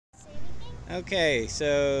Okay,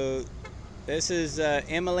 so this is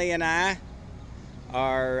Emily and I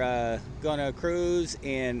are gonna cruise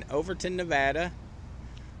in Overton, Nevada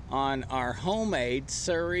on our homemade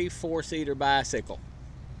Surrey four-seater bicycle.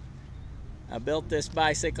 I built this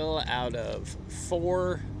bicycle out of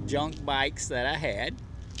 4 junk bikes that I had.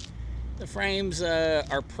 The frames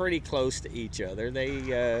are pretty close to each other.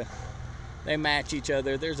 They match each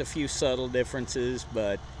other. There's a few subtle differences,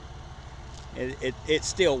 but it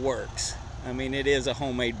still works. I mean, it is a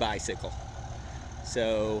homemade bicycle.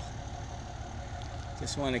 So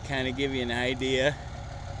just want to kind of give you an idea.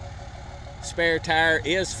 Spare tire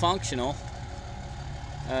is functional.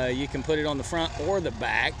 You can put it on the front or the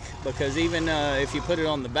back, because even if you put it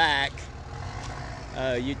on the back,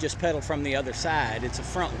 you just pedal from the other side. It's a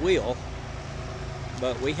front wheel,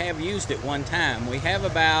 but we have used it one time. We have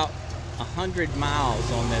about 100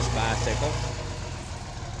 miles on this bicycle.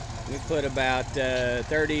 We put about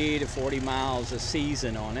 30 to 40 miles a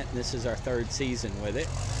season on it. This is our 3rd season with it.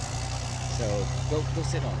 So go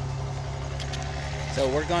sit on it. So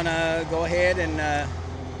we're gonna go ahead and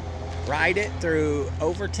ride it through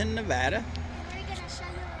Overton, Nevada. We're gonna show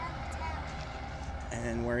you around town.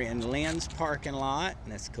 And we're in Lynn's parking lot,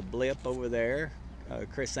 and that's Kablip over there,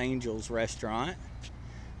 Chris Angel's restaurant.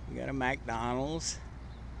 We got a McDonald's.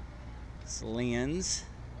 It's Lynn's.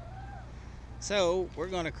 So we're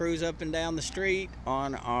going to cruise up and down the street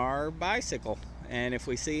on our bicycle, and if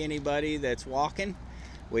we see anybody that's walking,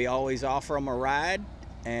 we always offer them a ride,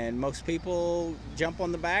 and most people jump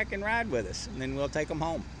on the back and ride with us, and then we'll take them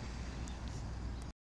home.